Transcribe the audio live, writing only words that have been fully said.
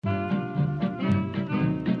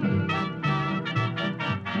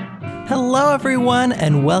Hello everyone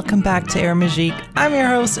and welcome back to Air Magique. I'm your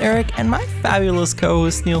host Eric and my fabulous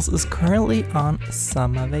co-host Niels is currently on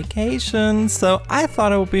summer vacation, so I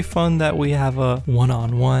thought it would be fun that we have a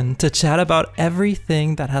one-on-one to chat about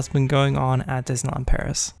everything that has been going on at Disneyland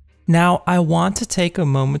Paris. Now, I want to take a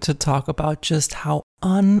moment to talk about just how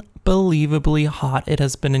unbelievably hot it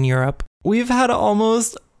has been in Europe. We've had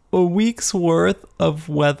almost a week's worth of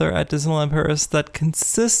weather at Disneyland Paris that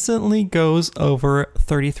consistently goes over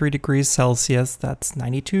 33 degrees Celsius. That's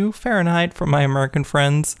 92 Fahrenheit for my American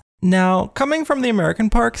friends. Now, coming from the American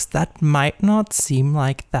parks, that might not seem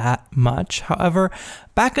like that much. However,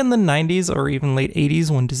 back in the 90s or even late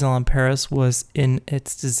 80s when Disneyland Paris was in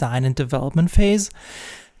its design and development phase,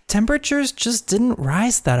 temperatures just didn't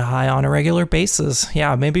rise that high on a regular basis.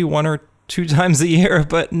 Yeah, maybe 1 or 2 times a year,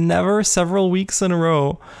 but never several weeks in a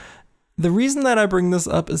row. The reason that I bring this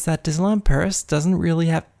up is that Disneyland Paris doesn't really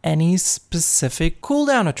have any specific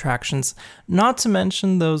cool-down attractions, not to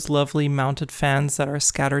mention those lovely mounted fans that are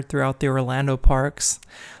scattered throughout the Orlando parks.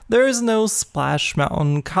 There is no Splash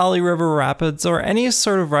Mountain, Kali River Rapids, or any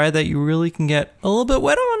sort of ride that you really can get a little bit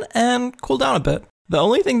wet on and cool down a bit. The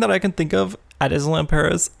only thing that I can think of at Disneyland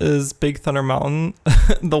Paris is Big Thunder Mountain,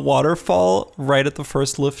 the waterfall right at the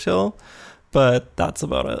first lift hill, but that's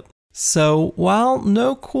about it. So while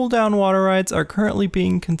no cool down water rides are currently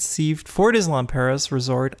being conceived for Disneyland Paris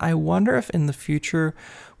Resort, I wonder if in the future,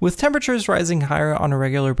 with temperatures rising higher on a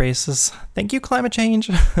regular basis, thank you climate change,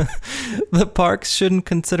 the parks shouldn't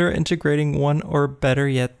consider integrating one or better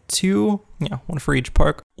yet two, one for each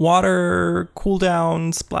park, water, cool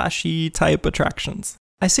down, splashy type attractions.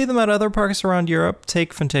 I see them at other parks around Europe.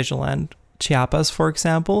 Take Phantasialand, Chiapas, for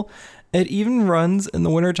example. It even runs in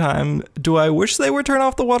the wintertime. Do I wish they would turn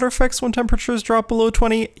off the water effects when temperatures drop below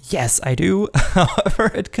 20? Yes, I do.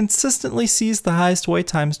 However, it consistently sees the highest wait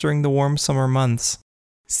times during the warm summer months.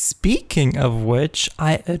 Speaking of which,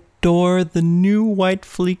 I adore the new white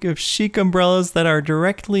fleek of chic umbrellas that are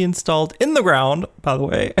directly installed in the ground, by the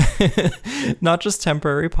way, not just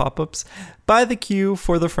temporary pop-ups, by the queue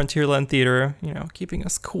for the Frontierland Theater, keeping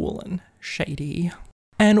us cool and shady.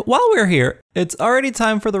 And while we're here, it's already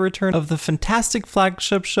time for the return of the fantastic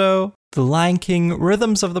flagship show, The Lion King: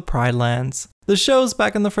 Rhythms of the Pride Lands. The show's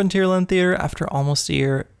back in the Frontierland Theater after almost a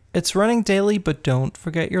year. It's running daily, but don't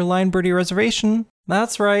forget your Line Birdie reservation.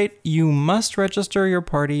 That's right, you must register your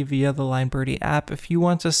party via the Line Birdie app if you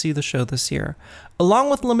want to see the show this year.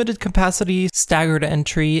 Along with limited capacity, staggered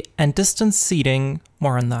entry, and distance seating,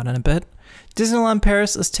 more on that in a bit, Disneyland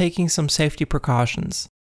Paris is taking some safety precautions.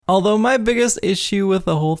 Although my biggest issue with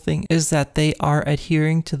the whole thing is that they are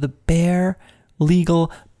adhering to the bare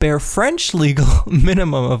French legal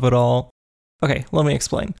minimum of it all. Okay, let me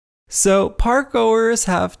explain. So, park goers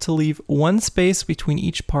have to leave one space between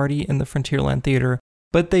each party in the Frontierland Theater,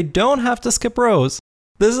 but they don't have to skip rows.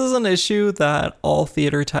 This is an issue that all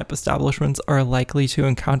theater-type establishments are likely to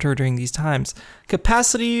encounter during these times.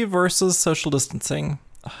 Capacity versus social distancing.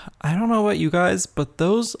 I don't know about you guys, but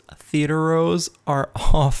those theater rows are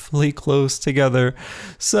awfully close together.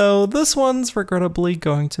 So this one's regrettably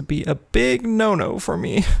going to be a big no-no for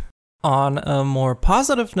me. On a more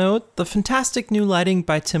positive note, the fantastic new lighting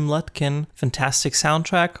by Tim Lutkin, fantastic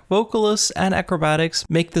soundtrack, vocalists, and acrobatics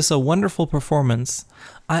make this a wonderful performance.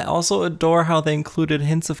 I also adore how they included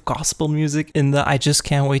hints of gospel music in the I Just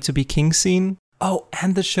Can't Wait to Be King scene. Oh,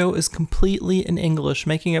 and the show is completely in English,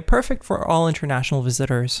 making it perfect for all international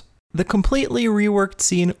visitors. The completely reworked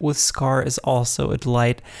scene with Scar is also a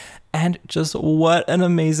delight. And just what an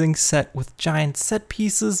amazing set with giant set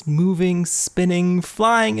pieces moving, spinning,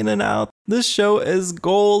 flying in and out. This show is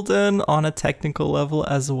golden on a technical level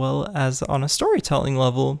as well as on a storytelling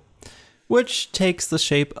level, which takes the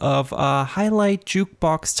shape of a highlight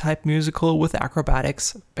jukebox type musical with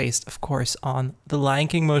acrobatics, based of course on the Lion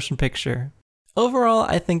King motion picture. Overall,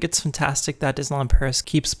 I think it's fantastic that Disneyland Paris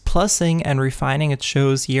keeps plussing and refining its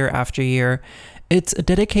shows year after year. It's a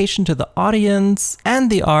dedication to the audience and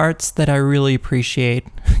the arts that I really appreciate.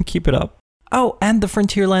 Keep it up. Oh, and the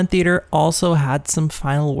Frontierland Theater also had some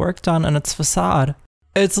final work done on its facade.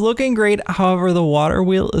 It's looking great, however the water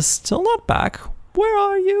wheel is still not back. Where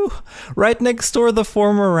are you? Right next door, the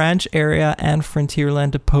former ranch area and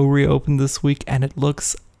Frontierland Depot reopened this week and it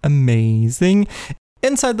looks amazing.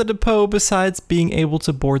 Inside the depot, besides being able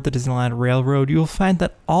to board the Disneyland Railroad, you'll find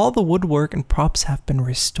that all the woodwork and props have been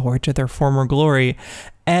restored to their former glory,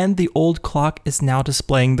 and the old clock is now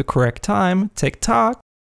displaying the correct time, tick-tock.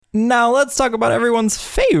 Now let's talk about everyone's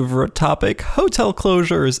favorite topic, hotel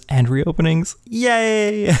closures and reopenings.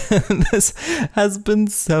 Yay! This has been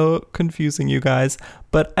so confusing, you guys,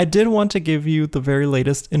 but I did want to give you the very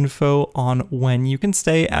latest info on when you can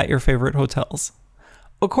stay at your favorite hotels.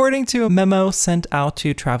 According to a memo sent out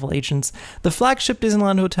to travel agents, the flagship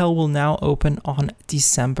Disneyland Hotel will now open on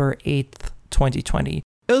December 8th, 2020.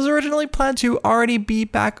 It was originally planned to already be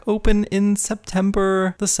back open in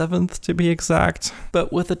September the 7th to be exact,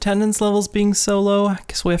 but with attendance levels being so low, I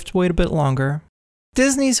guess we have to wait a bit longer.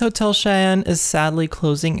 Disney's Hotel Cheyenne is sadly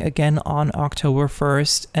closing again on October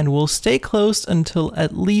 1st and will stay closed until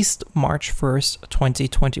at least March 1st,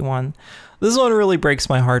 2021. This one really breaks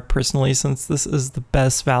my heart personally since this is the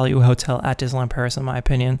best value hotel at Disneyland Paris in my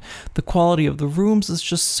opinion. The quality of the rooms is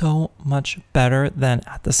just so much better than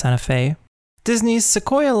at the Santa Fe. Disney's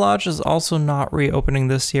Sequoia Lodge is also not reopening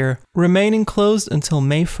this year, remaining closed until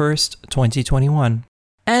May 1st, 2021.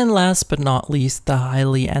 And last but not least, the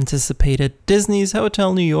highly anticipated Disney's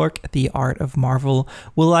Hotel New York, The Art of Marvel,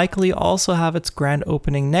 will likely also have its grand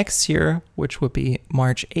opening next year, which would be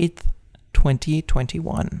March 8th,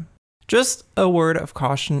 2021. Just a word of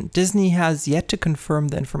caution, Disney has yet to confirm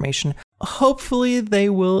the information. Hopefully they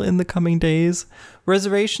will in the coming days.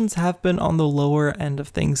 Reservations have been on the lower end of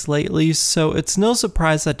things lately, so it's no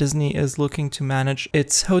surprise that Disney is looking to manage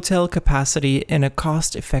its hotel capacity in a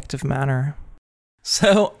cost-effective manner.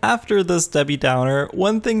 So after this Debbie Downer,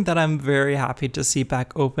 one thing that I'm very happy to see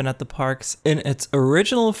back open at the parks in its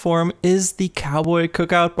original form is the Cowboy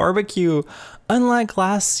Cookout Barbecue. Unlike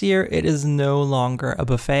last year, it is no longer a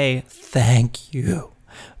buffet, thank you,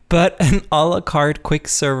 but an a la carte quick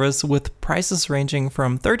service with prices ranging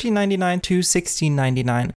from $13.99 to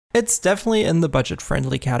 $16.99. It's definitely in the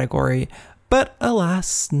budget-friendly category, but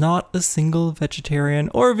alas, not a single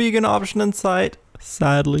vegetarian or vegan option in sight.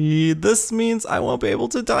 Sadly, this means I won't be able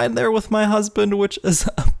to dine there with my husband, which is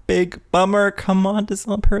a big bummer. Come on,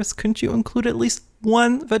 Disneyland Paris, couldn't you include at least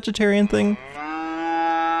one vegetarian thing?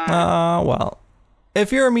 Well,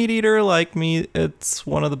 if you're a meat eater like me, it's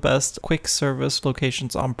one of the best quick service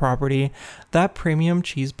locations on property. That premium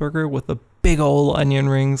cheeseburger with the big ol' onion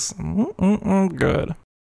rings, good.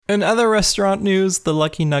 In other restaurant news, the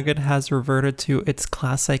Lucky Nugget has reverted to its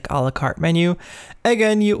classic a la carte menu.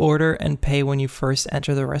 Again, you order and pay when you first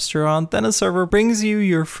enter the restaurant, then a server brings you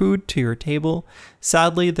your food to your table.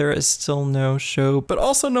 Sadly, there is still no show, but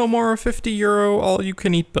also no more €50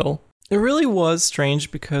 all-you-can-eat bill. It really was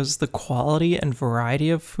strange because the quality and variety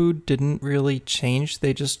of food didn't really change.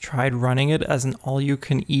 They just tried running it as an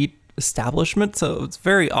all-you-can-eat establishment, so it's a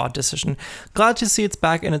very odd decision. Glad to see it's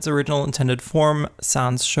back in its original intended form,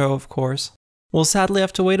 sans show of course. We'll sadly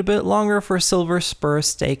have to wait a bit longer for Silver Spur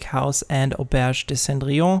Steakhouse and Auberge de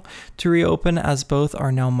Cendrillon to reopen, as both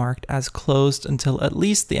are now marked as closed until at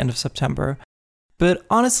least the end of September. But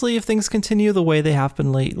honestly, if things continue the way they have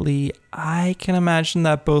been lately, I can imagine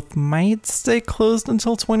that both might stay closed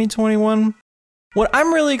until 2021. What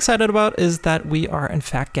I'm really excited about is that we are in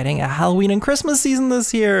fact getting a Halloween and Christmas season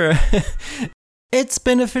this year. It's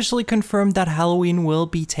been officially confirmed that Halloween will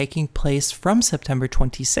be taking place from September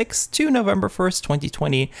 26th to November 1st,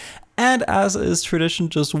 2020. And as is tradition,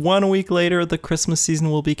 just 1 week later, the Christmas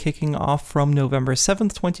season will be kicking off from November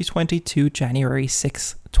 7th, 2020 to January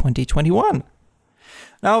 6th, 2021.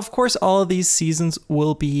 Now, of course, all of these seasons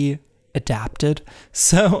will be adapted,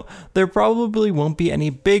 so there probably won't be any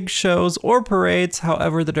big shows or parades.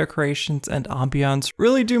 However, the decorations and ambiance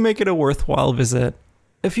really do make it a worthwhile visit.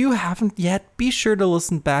 If you haven't yet, be sure to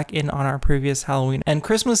listen back in on our previous Halloween and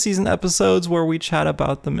Christmas season episodes where we chat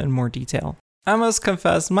about them in more detail. I must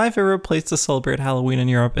confess, my favorite place to celebrate Halloween in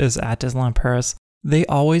Europe is at Disneyland Paris. They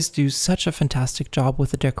always do such a fantastic job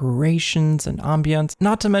with the decorations and ambience,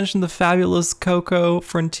 not to mention the fabulous Coco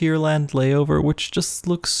Frontierland layover, which just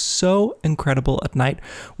looks so incredible at night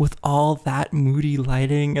with all that moody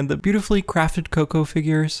lighting and the beautifully crafted Coco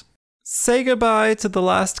figures. Say goodbye to the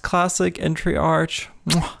last classic entry arch.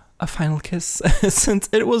 A final kiss, since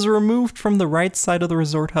it was removed from the right side of the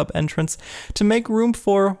Resort Hub entrance to make room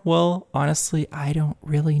for, well, honestly, I don't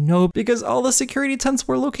really know, because all the security tents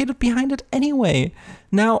were located behind it anyway.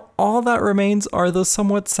 Now, all that remains are the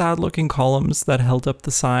somewhat sad looking columns that held up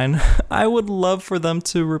the sign. I would love for them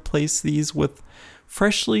to replace these with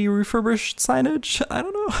freshly refurbished signage. I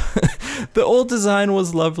don't know. The old design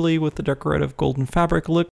was lovely with the decorative golden fabric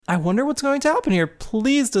look. I wonder what's going to happen here.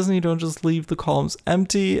 Please, Disney, don't just leave the columns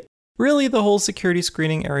empty. Really, the whole security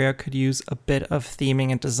screening area could use a bit of theming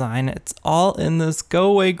and design. It's all in this go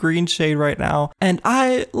away green shade right now, and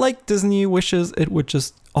I, like Disney, wishes it would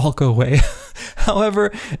just all go away.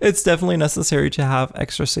 However, it's definitely necessary to have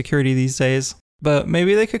extra security these days. but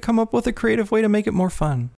maybe they could come up with a creative way to make it more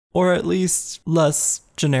fun, or at least less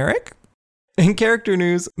generic. In character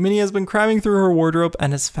news, Minnie has been cramming through her wardrobe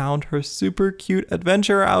and has found her super cute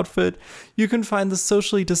adventurer outfit. You can find the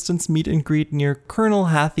socially distanced meet and greet near Colonel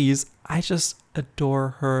Hathie's. I just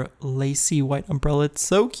adore her lacy white umbrella. It's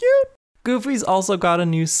so cute. Goofy's also got a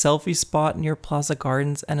new selfie spot near Plaza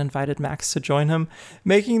Gardens and invited Max to join him,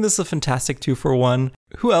 making this a fantastic 2-for-1.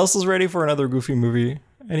 Who else is ready for another Goofy movie?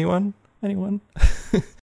 Anyone?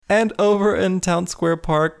 And over in Town Square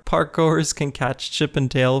Park, parkgoers can catch Chip and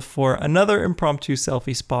Dale for another impromptu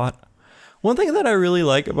selfie spot. One thing that I really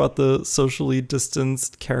like about the socially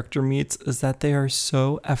distanced character meets is that they are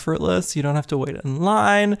so effortless. You don't have to wait in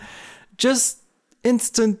line. Just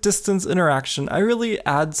instant distance interaction. I really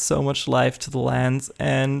add so much life to the lands,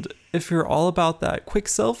 and if you're all about that quick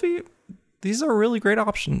selfie, these are really great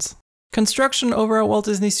options. Construction over at Walt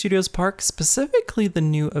Disney Studios Park, specifically the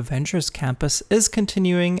new Avengers campus, is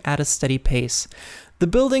continuing at a steady pace. The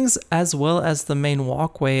buildings as well as the main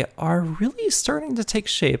walkway are really starting to take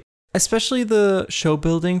shape, especially the show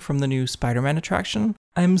building from the new Spider-Man attraction.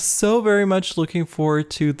 I'm so very much looking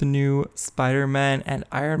forward to the new Spider-Man and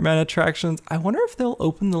Iron Man attractions. I wonder if they'll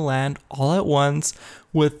open the land all at once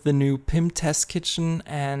with the new Pym test kitchen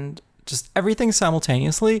and just everything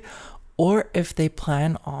simultaneously, or if they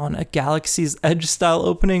plan on a Galaxy's Edge style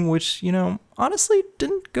opening, which, honestly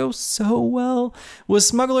didn't go so well. With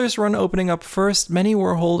Smuggler's Run opening up first, many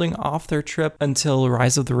were holding off their trip until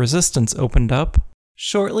Rise of the Resistance opened up,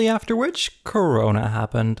 shortly after which Corona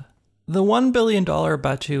happened. The $1 billion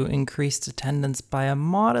Batuu increased attendance by a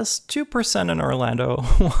modest 2% in Orlando,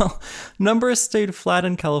 while numbers stayed flat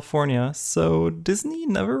in California, so Disney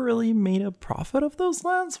never really made a profit of those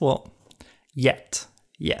lands? Well, yet,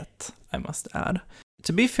 I must add.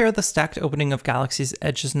 To be fair, the stacked opening of Galaxy's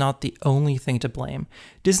Edge is not the only thing to blame.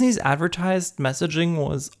 Disney's advertised messaging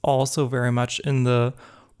was also very much in the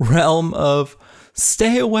realm of,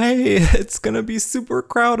 stay away, it's gonna be super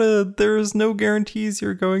crowded, there's no guarantees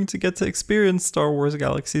you're going to get to experience Star Wars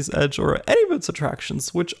Galaxy's Edge or any of its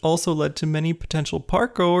attractions, which also led to many potential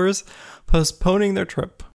park goers postponing their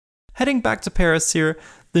trip. Heading back to Paris here,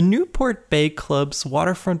 the Newport Bay Club's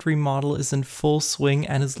waterfront remodel is in full swing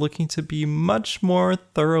and is looking to be much more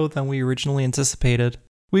thorough than we originally anticipated.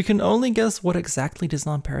 We can only guess what exactly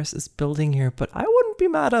Disneyland Paris is building here, but I wouldn't be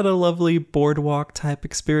mad at a lovely boardwalk type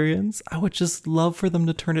experience. I would just love for them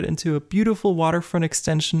to turn it into a beautiful waterfront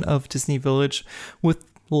extension of Disney Village with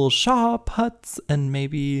little shop, huts, and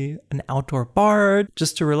maybe an outdoor bar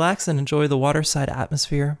just to relax and enjoy the waterside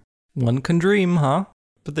atmosphere. One can dream, huh?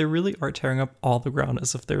 But they really are tearing up all the ground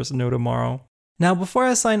as if there's no tomorrow. Now, before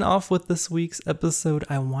I sign off with this week's episode,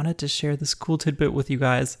 I wanted to share this cool tidbit with you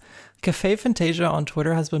guys. Cafe Fantasia on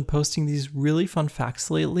Twitter has been posting these really fun facts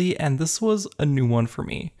lately, and this was a new one for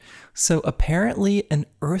me. So apparently, an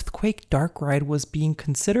earthquake dark ride was being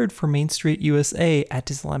considered for Main Street USA at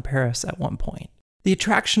Disneyland Paris at one point. The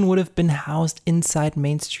attraction would have been housed inside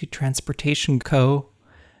Main Street Transportation Co.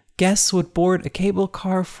 Guests would board a cable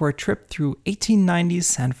car for a trip through 1890s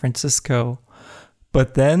San Francisco.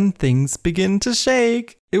 But then things begin to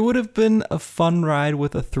shake. It would have been a fun ride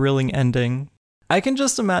with a thrilling ending. I can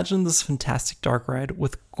just imagine this fantastic dark ride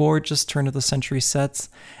with gorgeous turn-of-the-century sets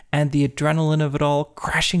and the adrenaline of it all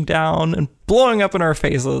crashing down and blowing up in our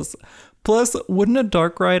faces. Plus, wouldn't a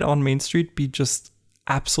dark ride on Main Street be just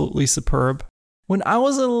absolutely superb? When I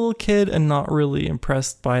was a little kid and not really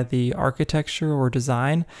impressed by the architecture or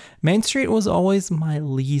design, Main Street was always my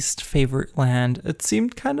least favorite land. It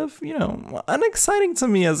seemed kind of, unexciting to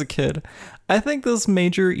me as a kid. I think this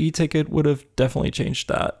major e-ticket would have definitely changed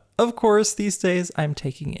that. Of course, these days I'm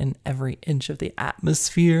taking in every inch of the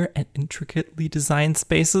atmosphere and intricately designed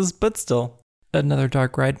spaces, but still, another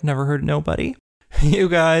dark ride never hurt nobody. You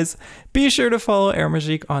guys, be sure to follow Air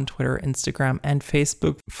Magique on Twitter, Instagram, and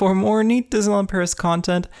Facebook for more neat Disneyland Paris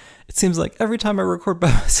content. It seems like every time I record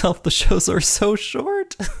by myself, the shows are so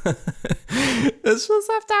short. It's just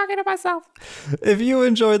I'm talking to myself. If you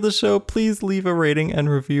enjoyed the show, please leave a rating and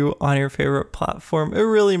review on your favorite platform. It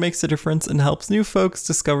really makes a difference and helps new folks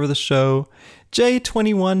discover the show.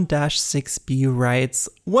 J21-6B writes,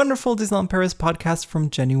 wonderful Disneyland Paris podcast from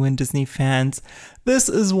genuine Disney fans. This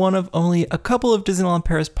is one of only a couple of Disneyland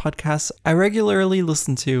Paris podcasts I regularly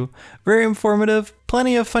listen to. Very informative,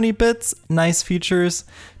 plenty of funny bits, nice features,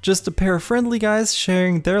 just a pair of friendly guys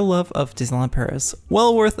sharing their love of Disneyland Paris.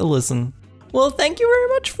 Well worth a listen. Well, thank you very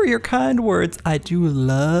much for your kind words. I do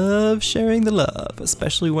love sharing the love,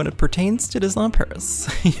 especially when it pertains to Disneyland Paris.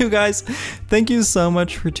 You guys, thank you so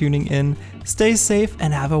much for tuning in. Stay safe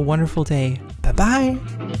and have a wonderful day. Bye-bye.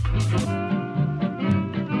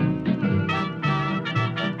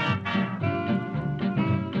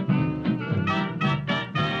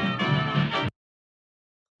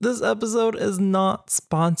 This episode is not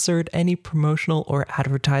sponsored. Any promotional or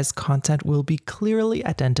advertised content will be clearly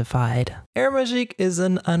identified. Air Magique is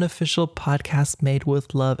an unofficial podcast made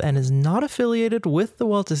with love and is not affiliated with the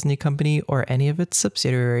Walt Disney Company or any of its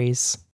subsidiaries.